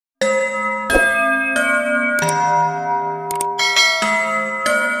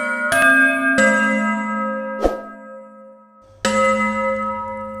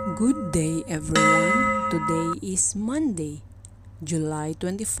Good day, everyone. Today is Monday, July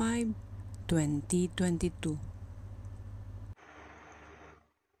 25, 2022.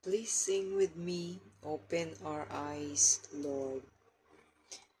 Please sing with me, open our eyes, Lord.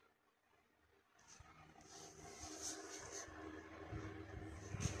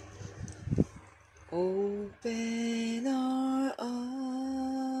 Open our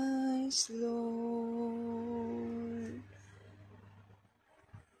eyes, Lord.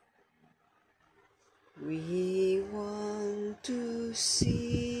 We want to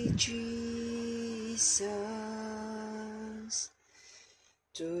see Jesus,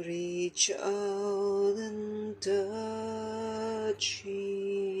 to reach out and touch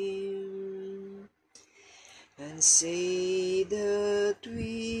Him, and say that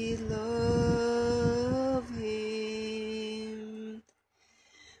we love Him.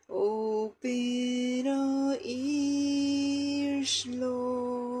 Open our ears,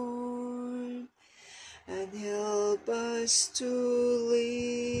 Lord, and help us to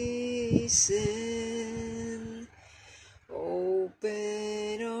listen.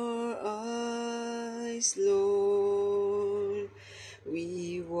 Open our eyes, Lord.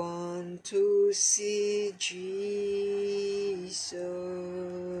 We want to see Jesus.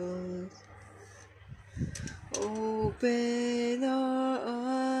 Open our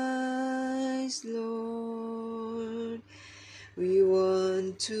eyes, Lord. We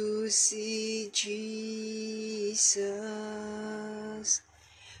want to see Jesus,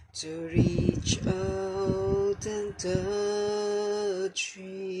 to reach out and touch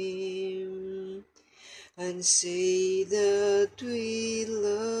Him, and say that we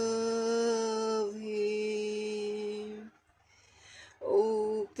love Him.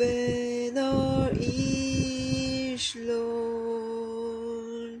 Open our ears,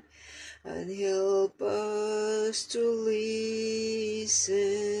 Lord, and help us to listen.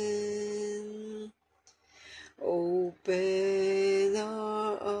 Open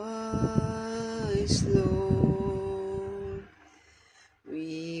our eyes, Lord.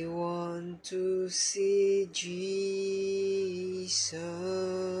 We want to see Jesus.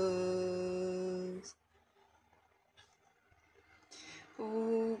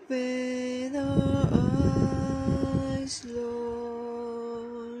 Open our eyes,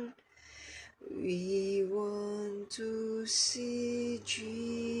 Lord. We want to see Jesus.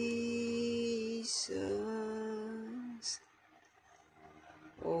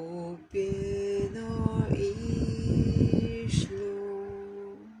 Open our ears,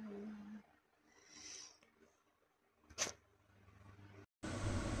 Lord.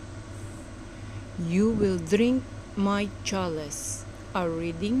 You will drink my chalice. A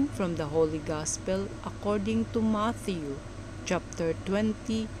reading from the Holy Gospel according to Matthew, chapter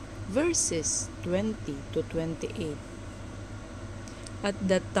 20, verses 20 to 28. At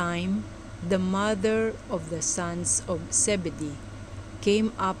that time, the mother of the sons of Zebedee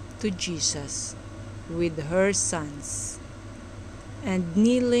came up to Jesus with her sons, and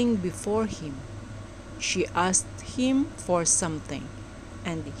kneeling before him, she asked him for something,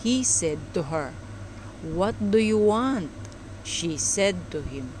 and he said to her, "What do you want?" She said to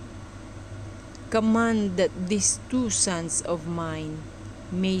him, "Command that these two sons of mine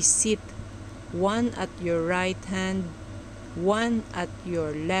may sit, one at your right hand, one at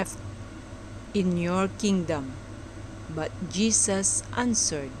your left, in your kingdom." But Jesus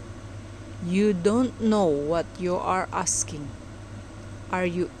answered, "You don't know what you are asking. Are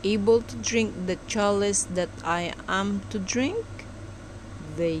you able to drink the chalice that I am to drink?"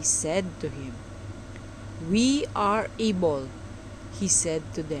 They said to him, "We are able." He said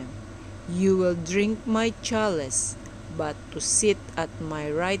to them, "You will drink my chalice, but to sit at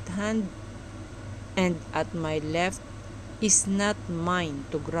my right hand and at my left is not mine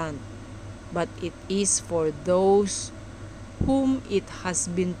to grant, but it is for those whom it has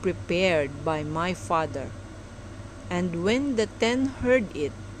been prepared by my Father." And when the 10 heard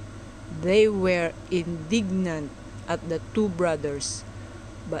it, they were indignant at the two brothers.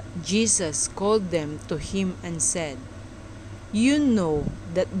 But Jesus called them to him and said, "You know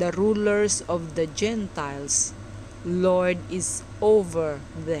that the rulers of the Gentiles lord is over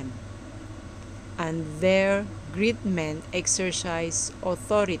them, and their great men exercise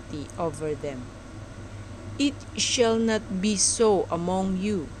authority over them. It shall not be so among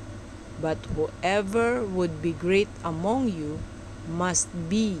you, but whoever would be great among you must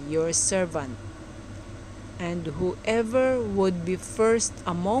be your servant, and whoever would be first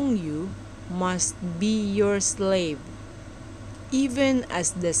among you must be your slave, even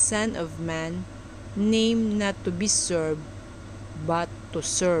as the Son of Man came not to be served, but to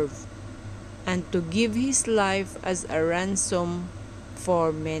serve, and to give his life as a ransom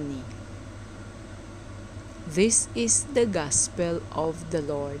for many. This is the gospel of the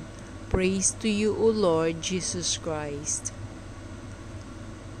Lord. Praise to you, O Lord Jesus Christ.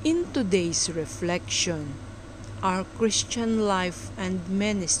 In today's reflection, our Christian life and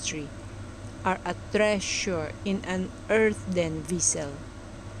ministry are a treasure in an earthen vessel.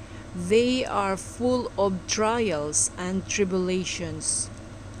 They are full of trials and tribulations,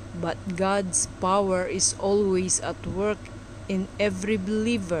 but God's power is always at work in every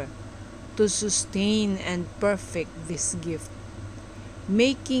believer to sustain and perfect this gift,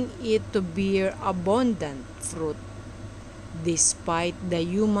 making it to bear abundant fruit, despite the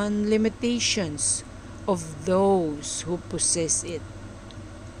human limitations of those who possess it.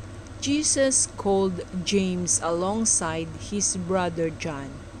 Jesus called James alongside his brother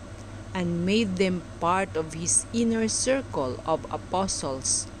John and made them part of his inner circle of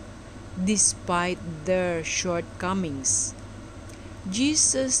apostles, despite their shortcomings.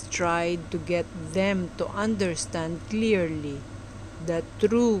 Jesus tried to get them to understand clearly the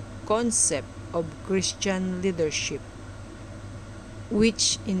true concept of Christian leadership,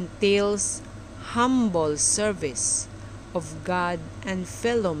 which entails humble service of God and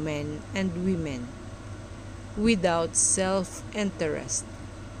fellow men and women, without self-interest.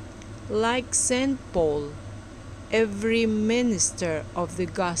 Like St. Paul, every minister of the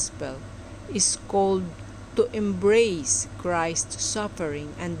gospel is called to embrace Christ's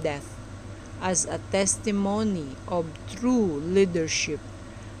suffering and death as a testimony of true leadership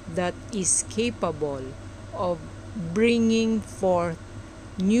that is capable of bringing forth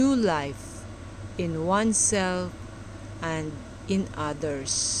new life in oneself and in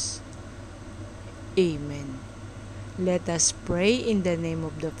others. Amen. Let us pray in the name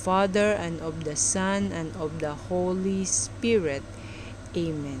of the Father, and of the Son, and of the Holy Spirit.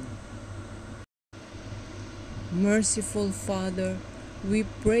 Amen. Merciful Father, we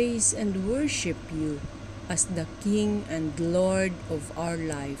praise and worship you as the King and Lord of our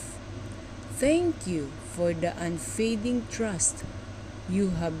life. Thank you for the unfading trust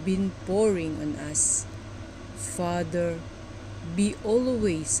you have been pouring on us. Father, be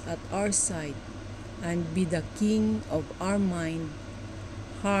always at our side and be the King of our mind,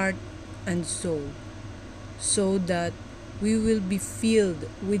 heart, and soul, so that we will be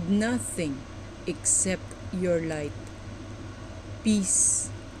filled with nothing except your light, peace,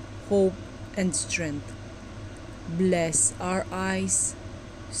 hope, and strength. Bless our eyes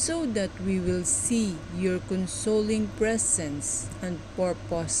so that we will see your consoling presence and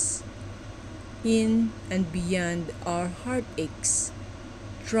purpose in and beyond our heartaches,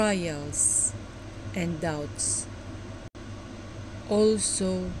 trials, and doubts.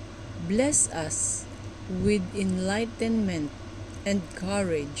 Also, bless us with enlightenment and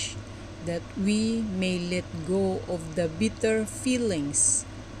courage that we may let go of the bitter feelings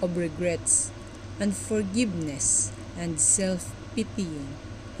of regrets, unforgiveness, and self-pitying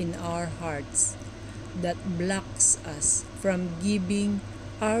in our hearts that blocks us from giving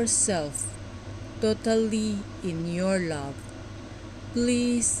ourselves totally in your love.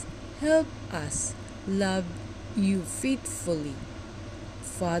 Please help us love you faithfully,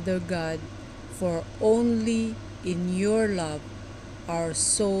 Father God, for only in your love our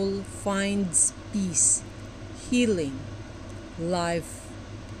soul finds peace, healing, life,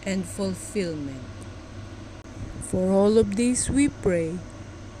 and fulfillment. For all of this we pray,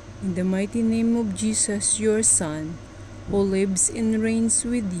 in the mighty name of Jesus, your Son, who lives and reigns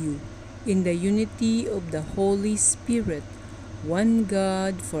with you in the unity of the Holy Spirit, one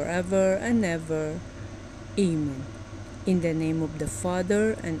God, forever and ever. Amen. In the name of the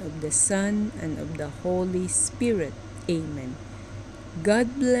Father, and of the Son, and of the Holy Spirit. Amen.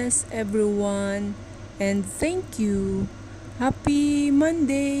 God bless everyone, and thank you. Happy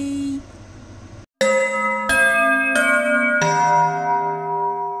Monday!